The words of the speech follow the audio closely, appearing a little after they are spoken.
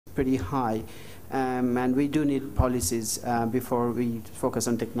pretty high, and we do need policies before we focus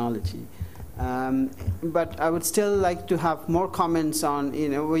on technology. But I would still like to have more comments on,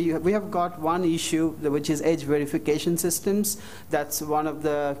 we have got one issue, which is age verification systems. That's one of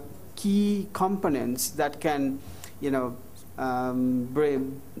the key components that can,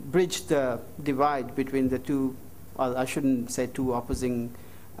 bridge the divide between the two, well, I shouldn't say two opposing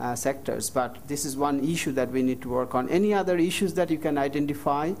sectors, but this is one issue that we need to work on. Any other issues that you can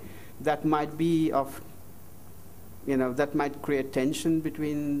identify that might be of, that might create tension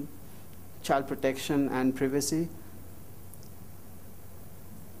between child protection and privacy?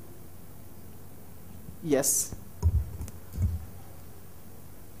 Yes.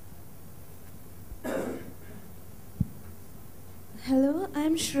 Hello,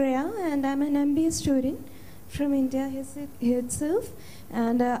 I'm Shreya, and I'm an MBA student from India itself.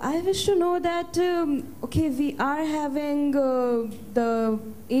 And I wish to know that, okay, we are having the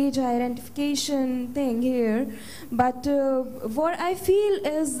age identification thing here, but what I feel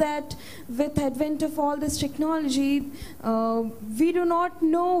is that with advent of all this technology, we do not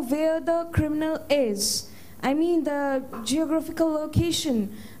know where the criminal is. I mean the geographical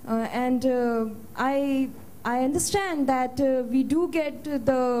location, and I understand that we do get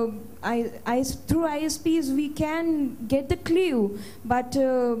through ISPs we can get the clue, but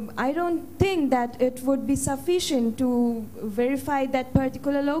I don't think that it would be sufficient to verify that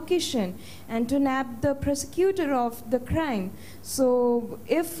particular location and to nab the prosecutor of the crime. So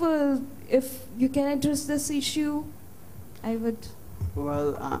if you can address this issue, I would.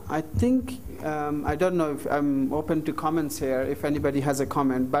 Well, I think, I don't know if I'm open to comments here, if anybody has a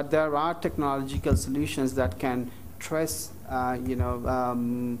comment, but there are technological solutions that can trace,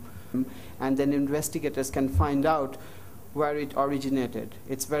 and then investigators can find out where it originated.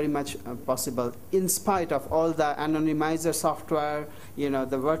 It's very much possible, in spite of all the anonymizer software,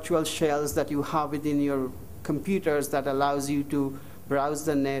 the virtual shells that you have within your computers that allows you to browse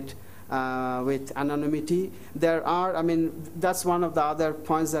the net with anonymity. There are, that's one of the other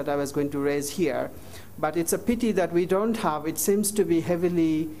points that I was going to raise here. But it's a pity that we don't have, it seems to be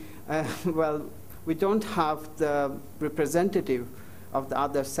heavily, well, we don't have the representative of the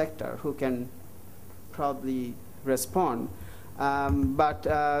other sector who can probably respond.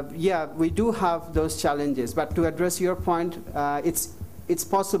 Yeah, we do have those challenges. But to address your point, it's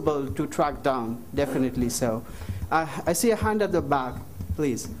possible to track down, definitely so. I see a hand at the back,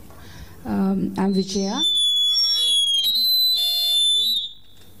 please. I'm Vijaya.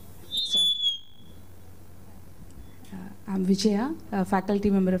 Sorry. I'm Vijaya, a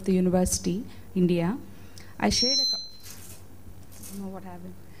faculty member of the University, India. I shared I don't know what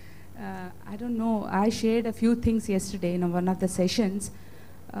happened. I don't know. I shared a few things yesterday in one of the sessions.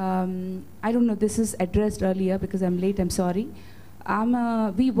 I don't know. This is addressed earlier because I'm late. I'm sorry.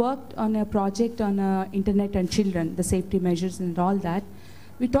 We worked on a project on internet and children, the safety measures and all that.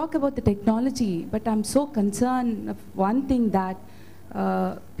 We talk about the technology, but I'm so concerned of one thing, that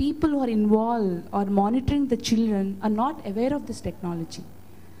people who are involved or monitoring the children are not aware of this technology.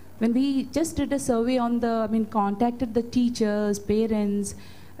 When we just did a survey on contacted the teachers, parents,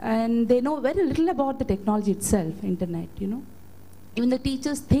 and they know very little about the technology itself, internet, Even the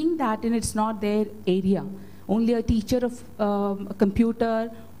teachers think that it's not their area. Only a teacher of a computer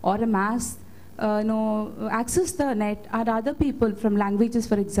or a math access the net, and other people from languages,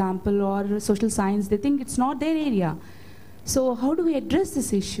 for example, or social science, they think it's not their area. So how do we address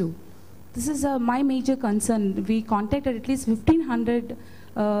this issue? This is my major concern. We contacted at least 1,500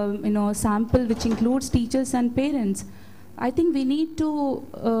 sample, which includes teachers and parents. I think we need to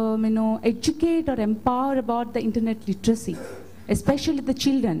educate or empower about the internet literacy, especially the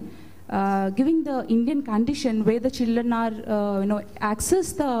children. Given the Indian condition where the children are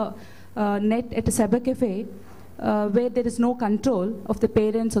access the net at a cyber cafe, where there is no control of the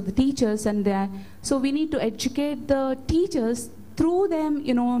parents or the teachers, and so we need to educate the teachers through them,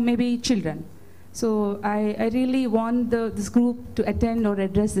 maybe children. So I really want this group to attend or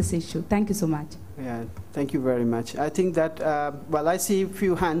address this issue. Thank you so much. Yeah, thank you very much. I think that, well, I see a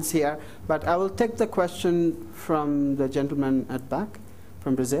few hands here, but I will take the question from the gentleman at back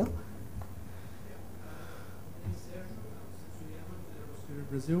from Brazil.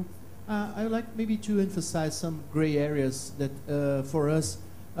 Brazil. I would like maybe to emphasize some gray areas that for us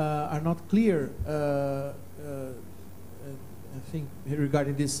are not clear, I think,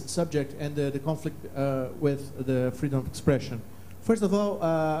 regarding this subject and the conflict with the freedom of expression. First of all,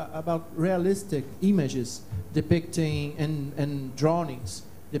 about realistic images depicting and drawings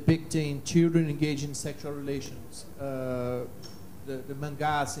depicting children engaged in sexual relations, the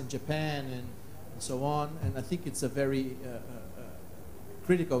mangas in Japan and so on, and I think it's a very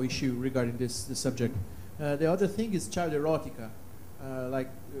critical issue regarding this subject. The other thing is child erotica, like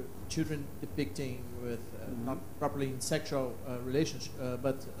children depicting with not properly in sexual relations,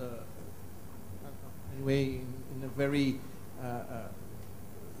 but anyway in a very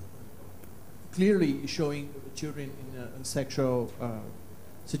clearly showing children in sexual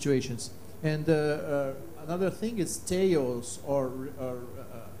situations. And another thing is tales or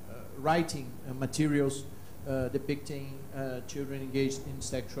writing materials depicting children engaged in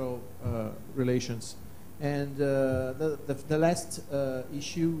sexual relations. And the last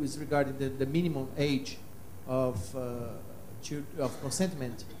issue is regarding the minimum age of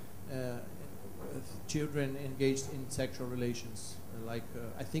consentment of children engaged in sexual relations.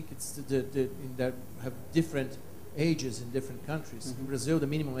 I think it's that have different ages in different countries. In Brazil, the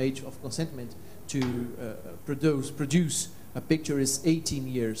minimum age of consentment to produce a picture is 18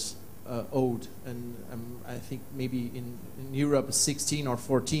 years old, and I think maybe in Europe 16 or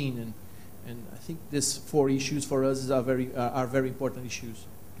 14, and I think these 4 issues for us are very important issues.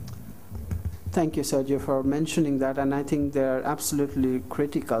 Thank you, Sergio, for mentioning that, and I think they're absolutely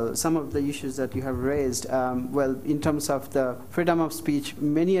critical. Some of the issues that you have raised, well, in terms of the freedom of speech,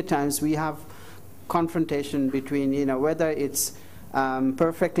 many a times we have confrontation between, whether it's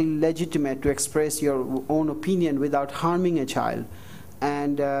perfectly legitimate to express your own opinion without harming a child.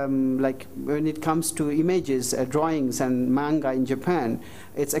 And like when it comes to images, drawings, and manga in Japan,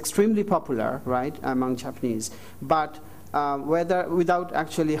 it's extremely popular, right, among Japanese. But whether without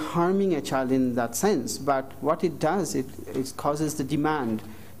actually harming a child in that sense, but what it does, it causes the demand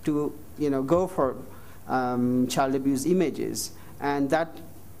to go for child abuse images, and that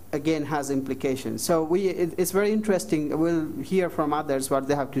again has implications. So it's very interesting. We'll hear from others what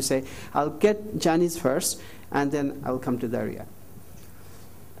they have to say. I'll get Janice first, and then I'll come to Daria.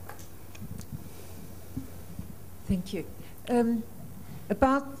 Thank you.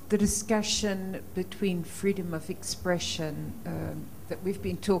 About the discussion between freedom of expression that we've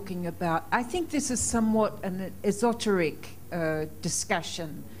been talking about, I think this is somewhat an esoteric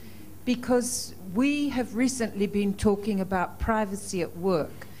discussion, because we have recently been talking about privacy at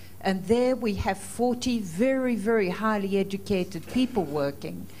work, and there we have 40 very, very highly educated people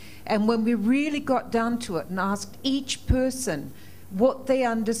working. And when we really got down to it and asked each person what they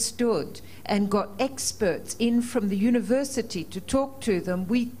understood and got experts in from the university to talk to them,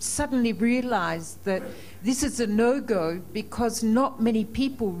 we suddenly realized that this is a no-go because not many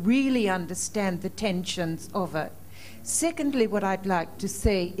people really understand the tensions of it. Secondly, what I'd like to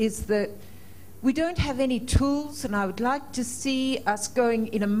say is that we don't have any tools, and I would like to see us going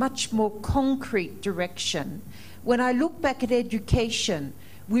in a much more concrete direction. When I look back at education,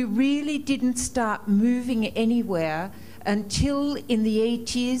 we really didn't start moving anywhere until in the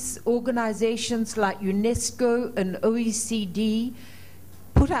 80s, organizations like UNESCO and OECD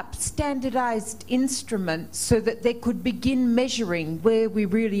put up standardized instruments so that they could begin measuring where we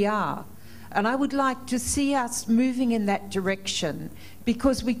really are. And I would like to see us moving in that direction,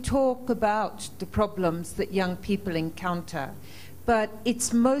 because we talk about the problems that young people encounter, but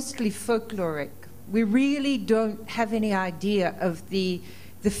it's mostly folkloric. We really don't have any idea of the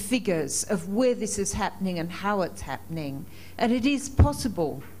figures of where this is happening and how it's happening. And it is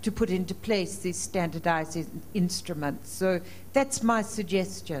possible to put into place these standardized instruments. So that's my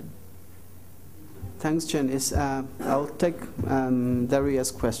suggestion. Thanks, Janice. I'll take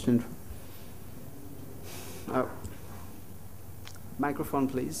Daria's question. Microphone,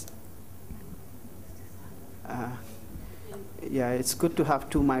 please. Yeah, it's good to have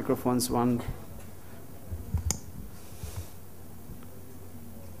 2 microphones, one.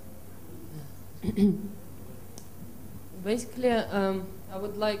 Basically, I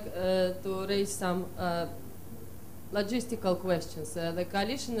would like to raise some logistical questions. The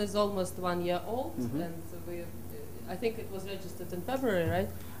coalition is almost 1 year old, and I think it was registered in February, right?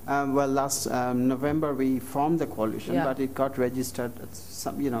 Well, last November we formed the coalition, but it got registered at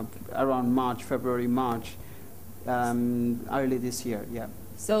some, around March, February, March, early this year. Yeah.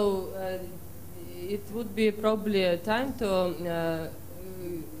 So it would be probably a time to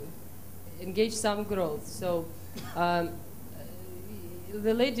engage some growth. So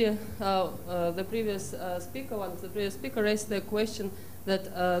the lady, the previous speaker, one of the previous speakers, raised the question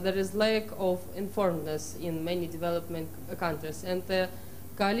that there is lack of informedness in many development countries, and the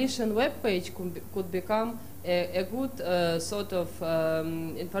coalition webpage could become a good sort of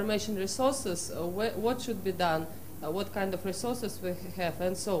information resources. What should be done, what kind of resources we have,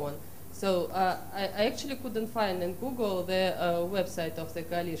 and so on. So I actually couldn't find in Google the website of the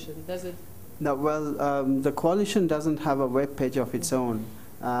coalition. Does it? No, well, the coalition doesn't have a web page of its own.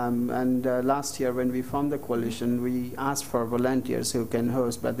 And last year when we formed the coalition, we asked for volunteers who can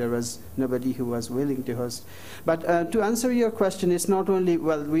host, but there was nobody who was willing to host. But to answer your question, it's not only,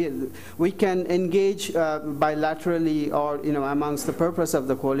 well, we can engage bilaterally, or amongst the purpose of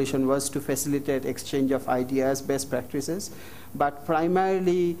the coalition was to facilitate exchange of ideas, best practices, but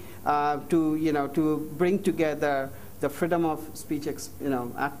primarily to bring together the freedom of speech,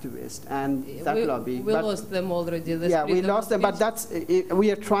 activists and that lobby. We lost them already. Yeah, we lost them, but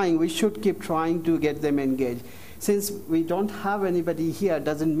we are trying. We should keep trying to get them engaged. Since we don't have anybody here,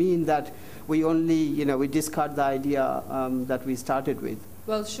 doesn't mean that we only, we discard the idea that we started with.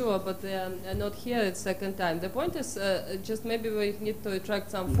 Well, sure, but they are not here. It's second time. The point is just maybe we need to attract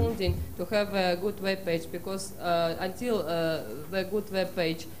some funding to have a good web page, because until the good web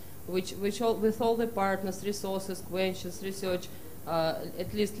page, which with all the partners, resources, questions, research,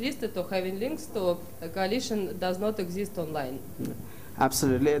 at least listed or having links to, a coalition does not exist online.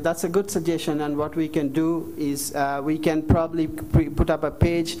 Absolutely, that's a good suggestion. And what we can do is we can probably put up a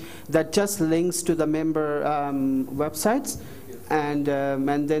page that just links to the member websites, and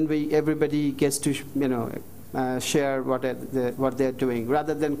then everybody gets to share what they're doing,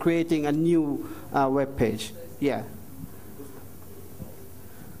 rather than creating a new web page. Yeah.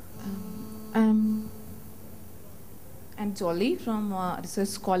 I'm Jolly, from research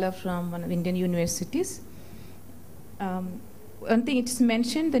scholar from one of Indian universities. One thing, it's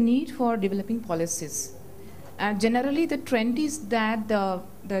mentioned the need for developing policies. Generally, the trend is that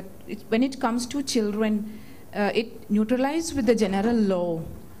when it comes to children, it neutralizes with the general law,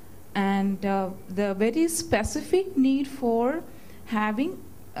 and the very specific need for having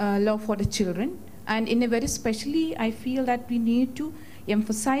law for the children, and in a very specially, I feel that we need to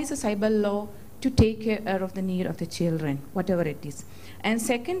emphasize the cyber law to take care of the need of the children, whatever it is. And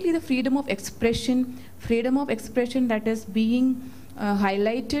secondly, the freedom of expression that is being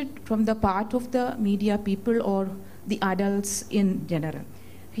highlighted from the part of the media people or the adults in general.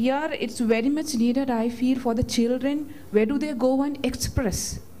 Here, it's very much needed, I feel, for the children. Where do they go and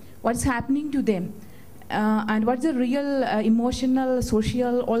express what's happening to them? And what's the real emotional,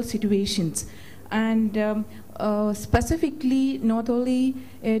 social, all situations? And specifically, not only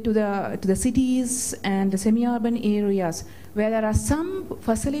to the cities and the semi-urban areas, where there are some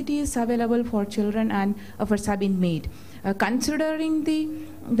facilities available for children and efforts have been made. Considering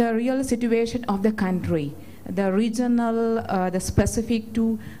the real situation of the country, the regional, the specific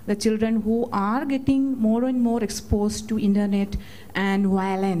to the children who are getting more and more exposed to internet and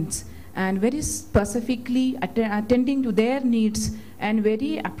violence, and very specifically attending to their needs, and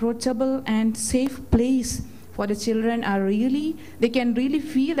very approachable and safe place for the children are really, they can really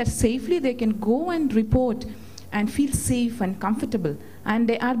feel that safely they can go and report and feel safe and comfortable, and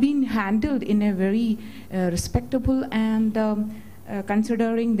they are being handled in a very respectable and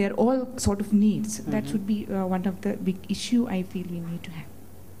considering their all sort of needs. That should be one of the big issue I feel we need to have.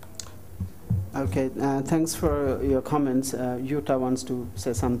 Okay, thanks for your comments. Jutta wants to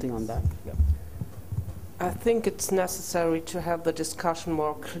say something on that. Yep. I think it's necessary to have the discussion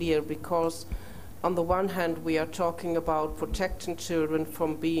more clear, because on the one hand we are talking about protecting children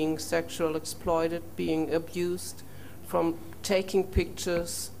from being sexually exploited, being abused, from taking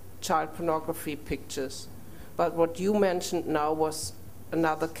pictures, child pornography pictures. But what you mentioned now was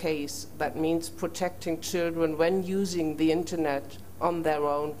another case. That means protecting children when using the internet on their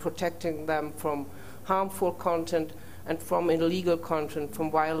own, protecting them from harmful content and from illegal content, from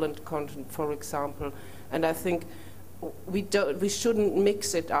violent content, for example. And I think we shouldn't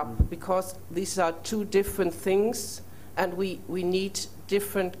mix it up, because these are two different things, and we need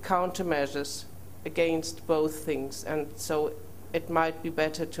different countermeasures against both things. And so it might be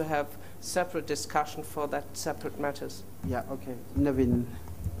better to have separate discussion for that separate matters. Yeah, okay. Navin.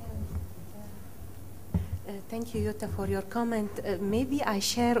 Thank you, Jutta, for your comment. Maybe I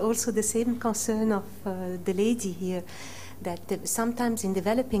share also the same concern of the lady here, that sometimes in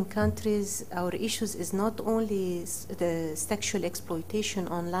developing countries our issues is not only the sexual exploitation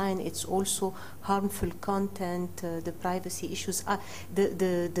online, it's also harmful content, the privacy issues.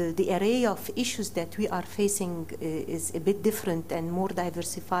 The array of issues that we are facing is a bit different and more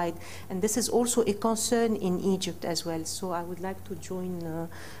diversified, and this is also a concern in Egypt as well. So I would like to join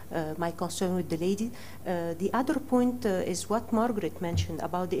my concern with the lady. The other point is what Margaret mentioned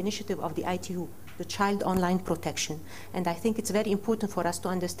about the initiative of the ITU, the Child Online Protection. And I think it's very important for us to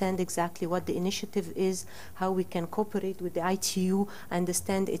understand exactly what the initiative is, how we can cooperate with the ITU,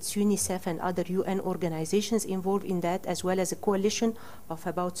 understand it's UNICEF and other UN organizations involved in that, as well as a coalition of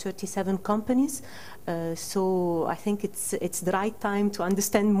about 37 companies. So I think it's the right time to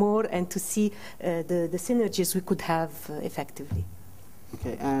understand more and to see the synergies we could have effectively.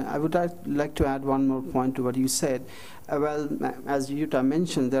 Okay, and I would like to add one more point to what you said. Well, as Jutta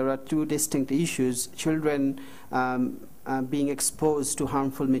mentioned, there are two distinct issues: children being exposed to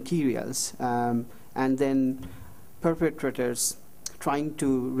harmful materials, and then perpetrators trying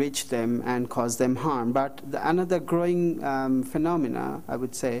to reach them and cause them harm. But another growing phenomena, I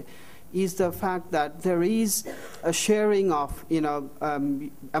would say, is the fact that there is a sharing of,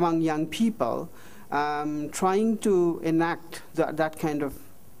 among young people, trying to enact that kind of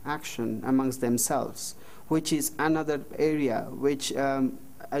action amongst themselves, which is another area which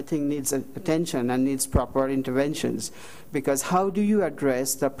I think needs attention and needs proper interventions. Because how do you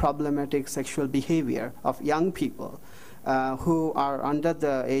address the problematic sexual behavior of young people who are under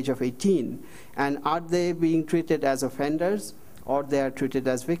the age of 18? And are they being treated as offenders, or they are treated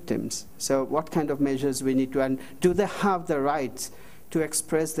as victims? So what kind of measures we need to, and do they have the rights to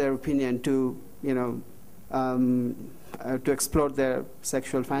express their opinion, to to explore their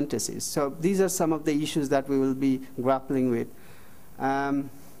sexual fantasies? So these are some of the issues that we will be grappling with.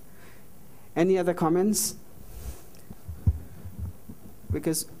 Any other comments?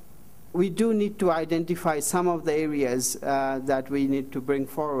 Because we do need to identify some of the areas that we need to bring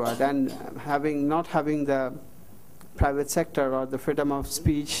forward, and not having the private sector or the freedom of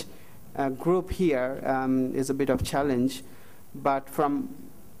speech group here is a bit of challenge. But from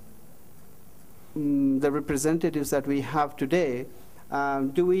the representatives that we have today,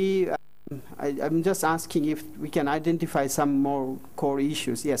 I'm just asking if we can identify some more core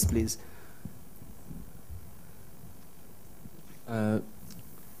issues. Yes, please.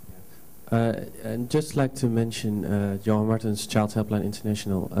 And just like to mention Johan Martens Child Helpline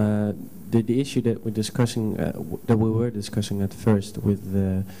International. The issue that we're discussing, that we were discussing at first with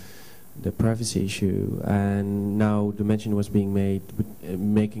the privacy issue, and now the mention was being made,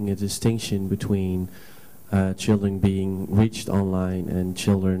 making a distinction between children being reached online and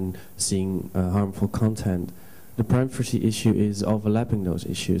children seeing harmful content. The privacy issue is overlapping those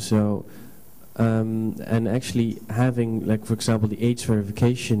issues. So, and actually having, like, for example, the age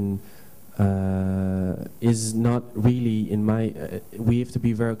verification is not really, in my, we have to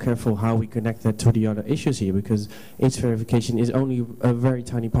be very careful how we connect that to the other issues here, because age verification is only a very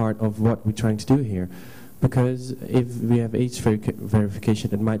tiny part of what we're trying to do here. Because if we have age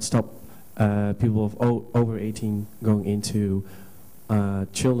verification, it might stop people of over 18 going into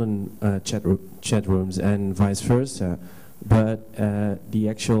children chat rooms and vice versa. But the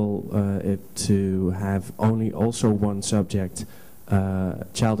actual, to have only also one subject,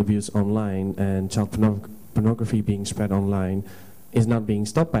 child abuse online and child pornography being spread online, is not being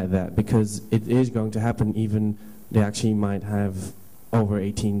stopped by that, because it is going to happen. Even they actually might have over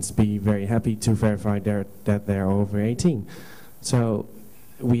 18s be very happy to verify that they're over 18. So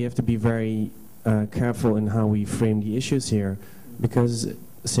we have to be very careful in how we frame the issues here, because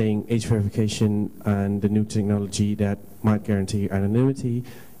saying age verification and the new technology that might guarantee anonymity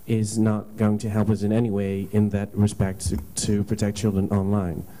is not going to help us in any way in that respect to protect children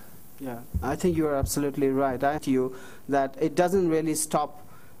online. Yeah, I think you are absolutely right. I tell you that it doesn't really stop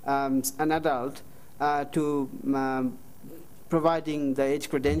an adult to providing the age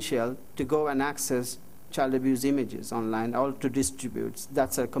credential to go and access child abuse images online or to distribute.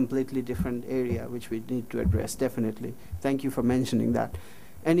 That's a completely different area which we need to address, definitely. Thank you for mentioning that.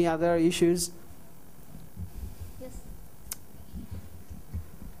 Any other issues?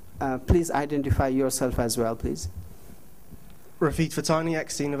 Please identify yourself as well, please. Rafid Fatani,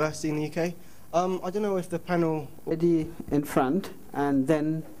 ex-university in the UK. I don't know if the panel... Eddie in front, and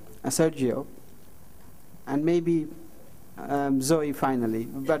then Sergio, and maybe Zoe finally.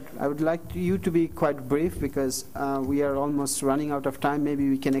 But I would like you to be quite brief, because we are almost running out of time. Maybe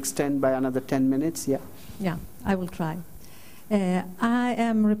we can extend by another 10 minutes. Yeah. Yeah, I will try. I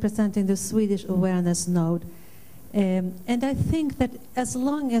am representing the Swedish awareness node. And I think that as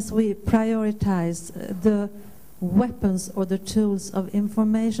long as we prioritize the weapons or the tools of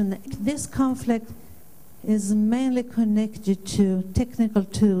information, this conflict is mainly connected to technical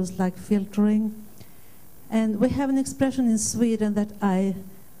tools like filtering. And we have an expression in Sweden that I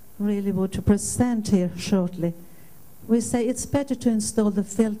really want to present here shortly. We say it's better to install the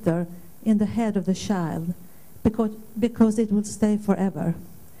filter in the head of the child because it will stay forever.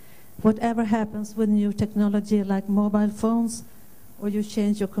 Whatever happens with new technology like mobile phones, or you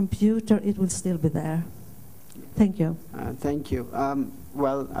change your computer, it will still be there. Thank you. Thank you.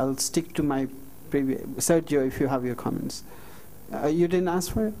 Well, I'll stick to my previous... Sergio, if you have your comments. You didn't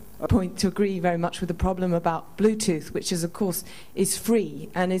ask for it? Point to agree very much with the problem about Bluetooth, which is, of course, is free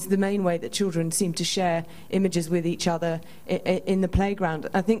and is the main way that children seem to share images with each other in the playground.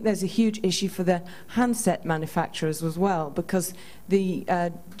 I think there's a huge issue for the handset manufacturers as well, because the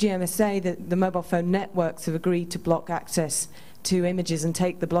GMSA, the mobile phone networks, have agreed to block access to images and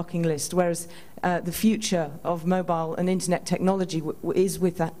take the blocking list, whereas the future of mobile and internet technology is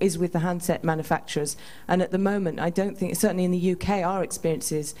with the handset manufacturers. And at the moment, I don't think, certainly in the UK, our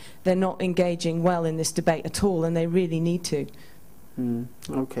experience is they're not engaging well in this debate at all, and they really need to.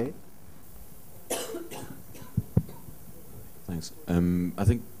 Okay. Thanks. I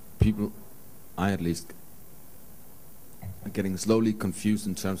think people, I at least, are getting slowly confused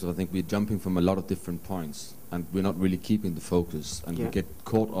in terms of, I think we're jumping from a lot of different points, and we're not really keeping the focus, and we get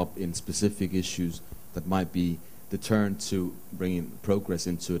caught up in specific issues that might be deterrent to bringing progress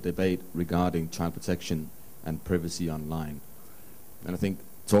into a debate regarding child protection and privacy online. And I think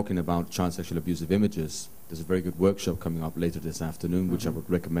talking about child sexual abusive images, there's a very good workshop coming up later this afternoon, which I would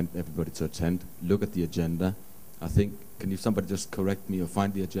recommend everybody to attend. Look at the agenda. I think, can somebody just correct me or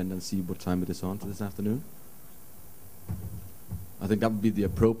find the agenda and see what time it is on this afternoon? I think that would be the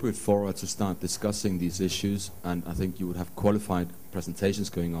appropriate forum to start discussing these issues, and I think you would have qualified presentations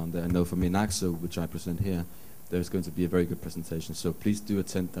going on there. I know from INAXO, which I present here, there's going to be a very good presentation, so please do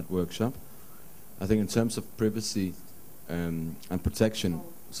attend that workshop. I think in terms of privacy and protection,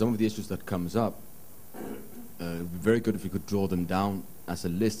 some of the issues that comes up, it would be very good if we could draw them down as a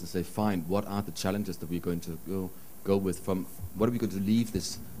list and say, fine, what are the challenges that we're going to go with, from what are we going to leave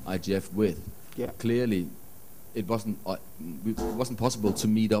this IGF with? Clearly, it wasn't possible to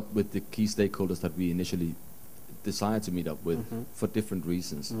meet up with the key stakeholders that we initially desired to meet up with for different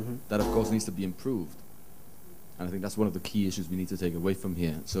reasons. That, of course, needs to be improved. And I think that's one of the key issues we need to take away from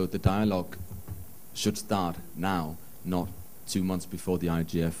here. So the dialogue should start now, not 2 months before the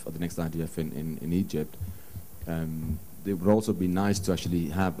IGF, or the next IGF in Egypt. It would also be nice to actually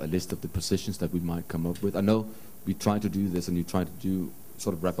have a list of the positions that we might come up with. I know we try to do this, and you try to do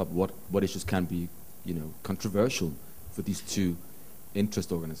sort of wrap up what issues can be, you know, controversial for these two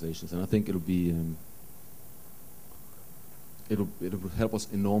interest organizations, and I think it'll be it'll help us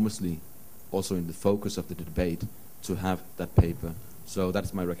enormously also in the focus of the debate to have that paper. So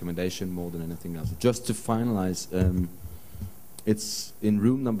that's my recommendation more than anything else. Just to finalize, it's in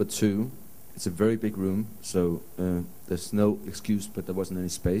room number 2. It's a very big room, so there's no excuse, but there wasn't any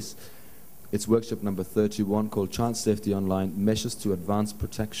space. It's workshop number 31 called Child Safety Online, Measures to Advance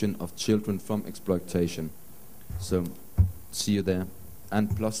Protection of Children from Exploitation. So, see you there.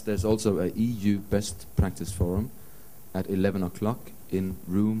 And plus there's also a EU Best Practice Forum at 11 o'clock in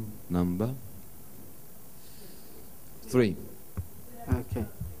room number 3. Okay.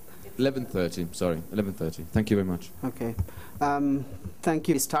 11:30, sorry, 11:30. Thank you very much. Okay. Thank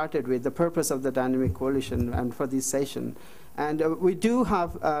you. We started with the purpose of the Dynamic Coalition and for this session. And we do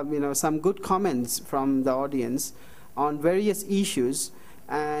have some good comments from the audience on various issues,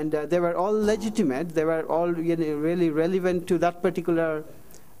 and they were all legitimate. They were all really relevant to that particular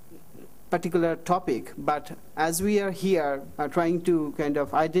topic. But as we are here trying to kind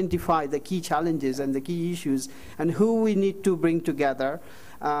of identify the key challenges and the key issues and who we need to bring together,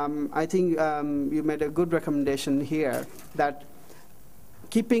 I think you made a good recommendation here that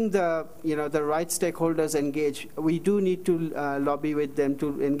keeping the right stakeholders engaged, we do need to lobby with them,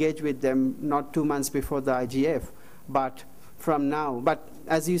 to engage with them, not 2 months before the IGF, but from now. But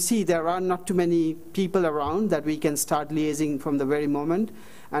as you see, there are not too many people around that we can start liaising from the very moment.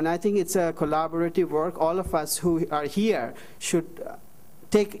 And I think it's a collaborative work. All of us who are here should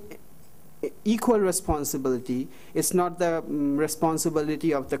take equal responsibility. It's not the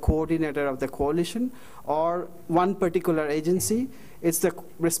responsibility of the coordinator of the coalition or one particular agency. It's the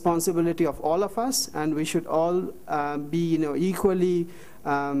responsibility of all of us, and we should all be equally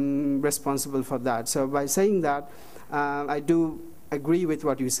responsible for that. So by saying that, I do agree with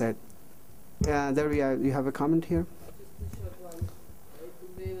what you said. There we are. You have a comment here? Just a short one. It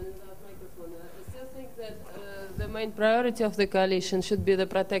would be even without microphone. I still think that the main priority of the coalition should be the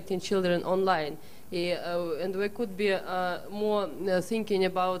protecting children online. And we could be more thinking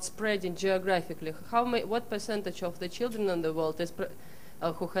about spreading geographically. What percentage of the children in the world is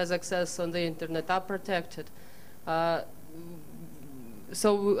who has access on the internet are protected?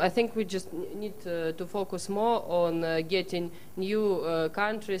 So I think we just need to focus more on getting new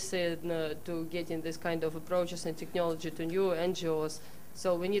countries to getting this kind of approaches and technology to new NGOs.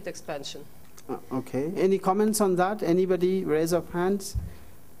 So we need expansion. Okay. Any comments on that? Anybody raise of hands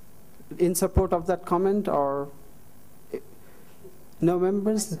in support of that comment, or no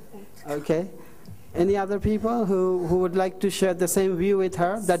members? Okay. Any other people who would like to share the same view with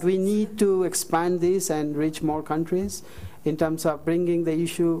her, that we need to expand this and reach more countries in terms of bringing the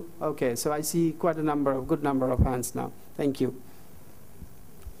issue? Okay, so I see quite a good number of hands now. Thank you.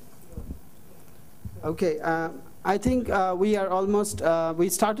 Okay, I think we are almost, we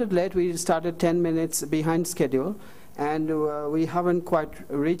started late. We started 10 minutes behind schedule, and we haven't quite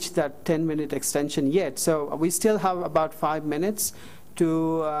reached that 10-minute extension yet. So we still have about 5 minutes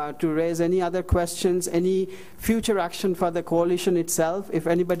to raise any other questions, any future action for the coalition itself. If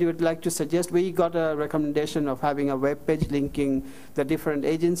anybody would like to suggest, we got a recommendation of having a web page linking the different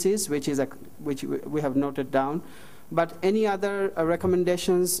agencies, which we have noted down. But any other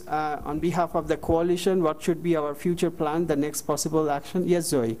recommendations on behalf of the coalition? What should be our future plan, the next possible action? Yes,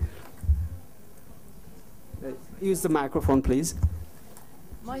 Zoe. Use the microphone, please.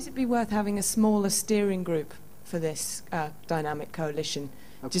 Might it be worth having a smaller steering group for this dynamic coalition,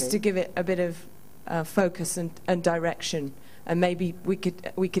 just to give it a bit of focus and direction? And maybe we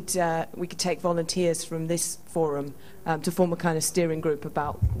could take volunteers from this forum to form a kind of steering group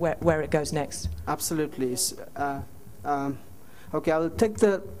about where it goes next. Absolutely. Okay, I'll take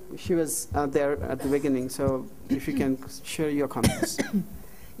she was there at the beginning, so if you can share your comments.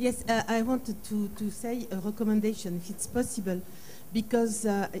 Yes, I wanted to say a recommendation, if it's possible, because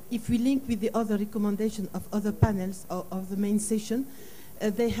if we link with the other recommendation of other panels of the main session,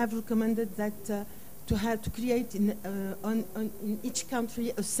 they have recommended that to create in each country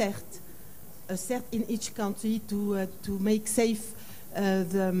a CERT in each country to make safe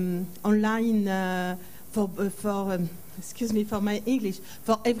the online excuse me for my English,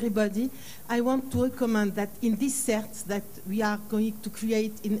 for everybody. I want to recommend that in this CERT that we are going to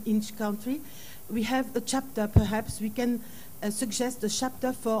create in each country, we have a chapter. Perhaps we can suggest a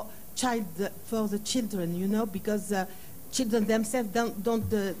chapter for the children, you know, because children themselves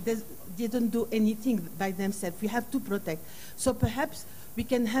didn't do anything by themselves. We have to protect. So perhaps we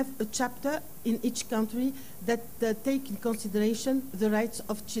can have a chapter in each country that take in consideration the rights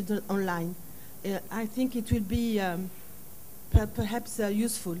of children online. I think it will be perhaps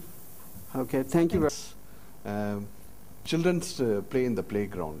useful. Okay, thank you very much. Children play in the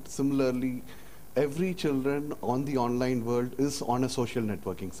playground. Similarly, every children on the online world is on a social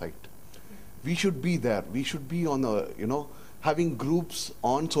networking site. We should be there. We should be on having groups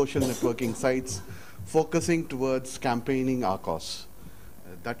on social networking sites focusing towards campaigning our cause.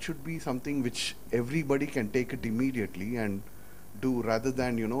 That should be something which everybody can take it immediately and do, rather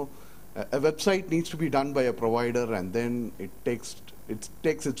than, a website needs to be done by a provider and then it takes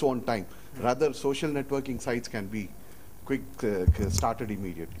its own time. Rather, social networking sites can be started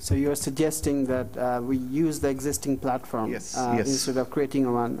immediately. So you're suggesting that we use the existing platform instead of creating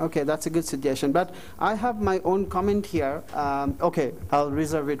one. Okay, that's a good suggestion. But I have my own comment here. Okay, I'll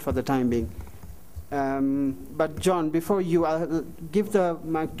reserve it for the time being. But John, before you, I'll give the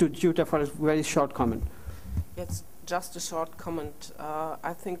mic to Jutta for a very short comment. It's just a short comment.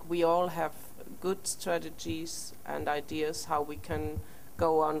 I think we all have good strategies and ideas how we can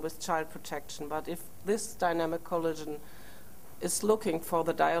go on with child protection. But if this dynamic coalition is looking for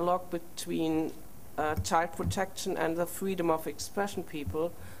the dialogue between child protection and the freedom of expression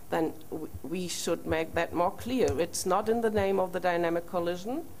people, then we should make that more clear. It's not in the name of the dynamic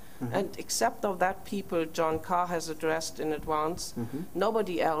coalition. And except of that people John Carr has addressed in advance,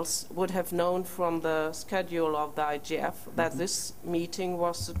 nobody else would have known from the schedule of the IGF that this meeting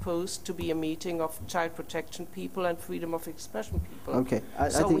was supposed to be a meeting of child protection people and freedom of expression people. Okay.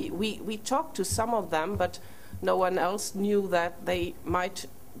 So we talked to some of them, but no one else knew that they might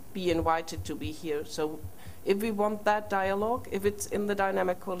be invited to be here. So if we want that dialogue, if it's in the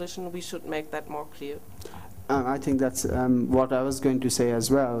dynamic coalition, we should make that more clear. I think that's what I was going to say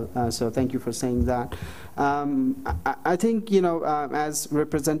as well. So thank you for saying that. I think, as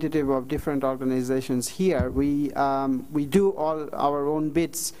representative of different organizations here, we do all our own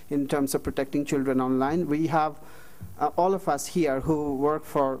bits in terms of protecting children online. We have all of us here who work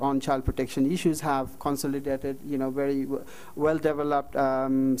on child protection issues have consolidated, very well-developed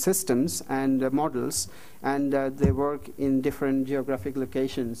systems and models, and they work in different geographic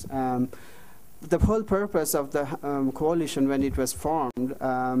locations. The whole purpose of the coalition, when it was formed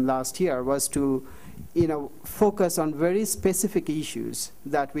last year, was to, focus on very specific issues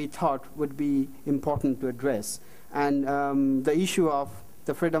that we thought would be important to address. And the issue of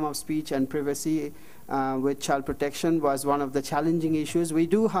the freedom of speech and privacy with child protection was one of the challenging issues. We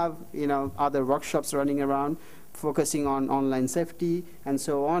do have, other workshops running around focusing on online safety and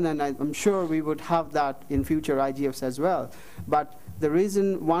so on, and I'm sure we would have that in future IGFs as well. But the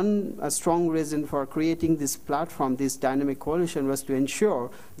reason, a strong reason for creating this platform, this dynamic coalition, was to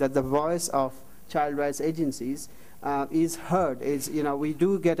ensure that the voice of child rights agencies is heard. We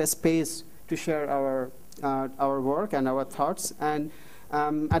do get a space to share our work and our thoughts. And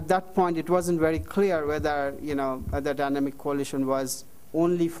at that point, it wasn't very clear whether the Dynamic Coalition was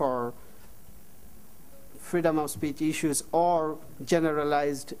only for freedom of speech issues or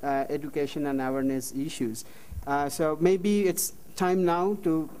generalized education and awareness issues. So maybe it's time now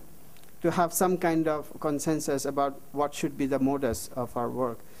to have some kind of consensus about what should be the modus of our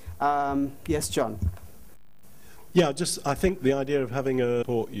work. Yes, John. Yeah, I think the idea of having a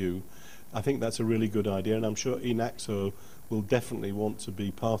support you, I think that's a really good idea, and I'm sure INAXO will definitely want to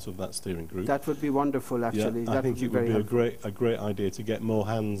be part of that steering group. That would be wonderful, actually. Yeah, I think it would be a great idea to get more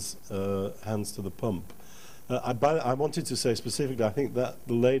hands to the pump. I wanted to say specifically, I think that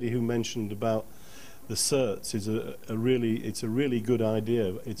the lady who mentioned about the certs is a really good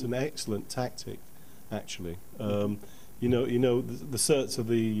idea. It's an excellent tactic, actually. The certs are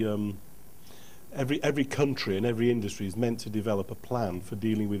the every country and every industry is meant to develop a plan for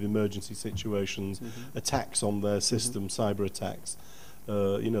dealing with emergency situations, attacks on their system, cyber attacks.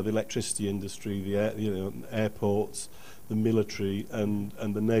 The electricity industry, the airports, the military, and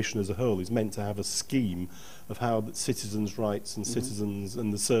the nation as a whole is meant to have a scheme of how the citizens' rights and citizens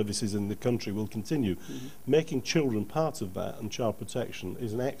and the services in the country will continue. Making children part of that and child protection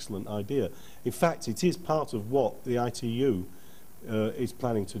is an excellent idea. In fact, it is part of what the ITU is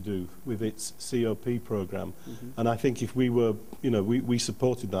planning to do with its COP program. And I think if we were, we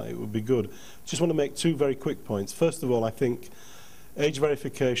supported that, it would be good. Just want to make two very quick points. First of all, I think age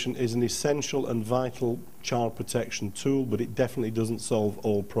verification is an essential and vital child protection tool, but it definitely doesn't solve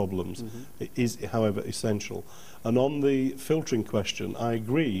all problems. It is, however, essential. And on the filtering question, I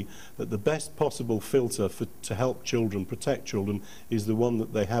agree that the best possible filter to help children, protect children, is the one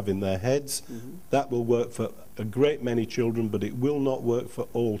that they have in their heads. That will work for a great many children, but it will not work for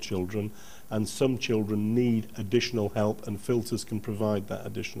all children. And some children need additional help, and filters can provide that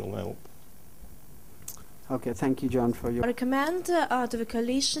additional help. Okay, thank you, John, for your... I recommend to the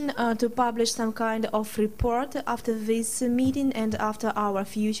coalition to publish some kind of report after this meeting and after our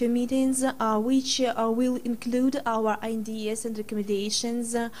future meetings, which will include our ideas and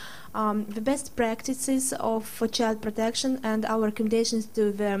recommendations, the best practices of child protection, and our recommendations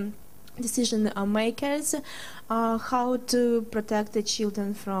to the decision makers, how to protect the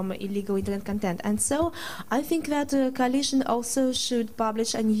children from illegal internet content. And so I think that the coalition also should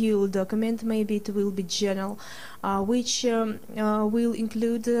publish a new document, maybe it will be journal, which will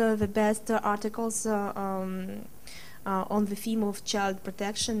include the best articles on the theme of child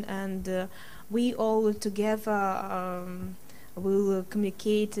protection, and we all together will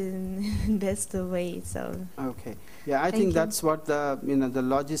communicate in best way. So okay, yeah, I think that's what the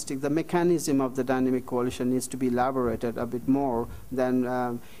the mechanism of the Dynamic Coalition needs to be elaborated a bit more than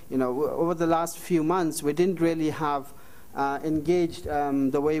over the last few months we didn't really have engaged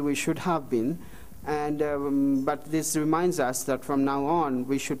the way we should have been, and but this reminds us that from now on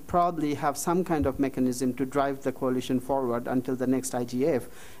we should probably have some kind of mechanism to drive the coalition forward until the next IGF,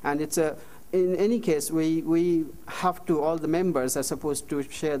 and it's a in any case, we have to, all the members are supposed to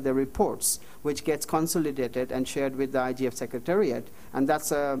share the reports, which gets consolidated and shared with the IGF Secretariat. And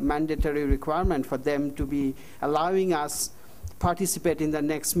that's a mandatory requirement for them to be allowing us participate in the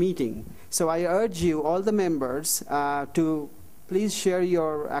next meeting. So I urge you, all the members, to please share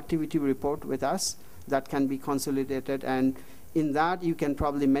your activity report with us. That can be consolidated. And in that, you can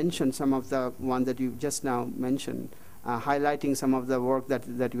probably mention some of the one that you just now mentioned. Highlighting some of the work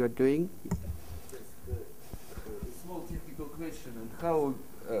that you are doing. Small technical question: and how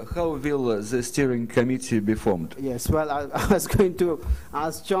will the steering committee be formed? Yes, well, I was going to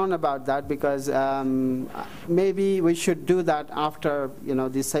ask John about that, because maybe we should do that after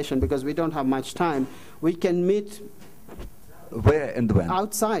this session, because we don't have much time. We can meet. Where and when?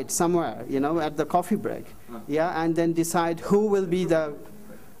 Outside somewhere, at the coffee break. Yeah, and then decide who will be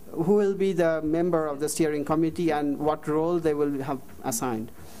the member of the steering committee and what role they will have assigned.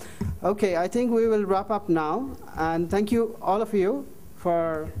 Okay, I think we will wrap up now. And thank you, all of you,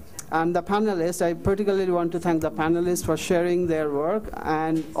 and the panelists. I particularly want to thank the panelists for sharing their work,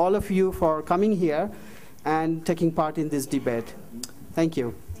 and all of you for coming here and taking part in this debate. Thank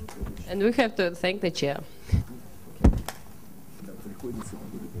you. And we have to thank the chair.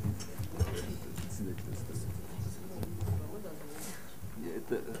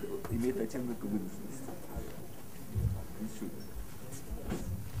 Имеет оттенок выдуманности.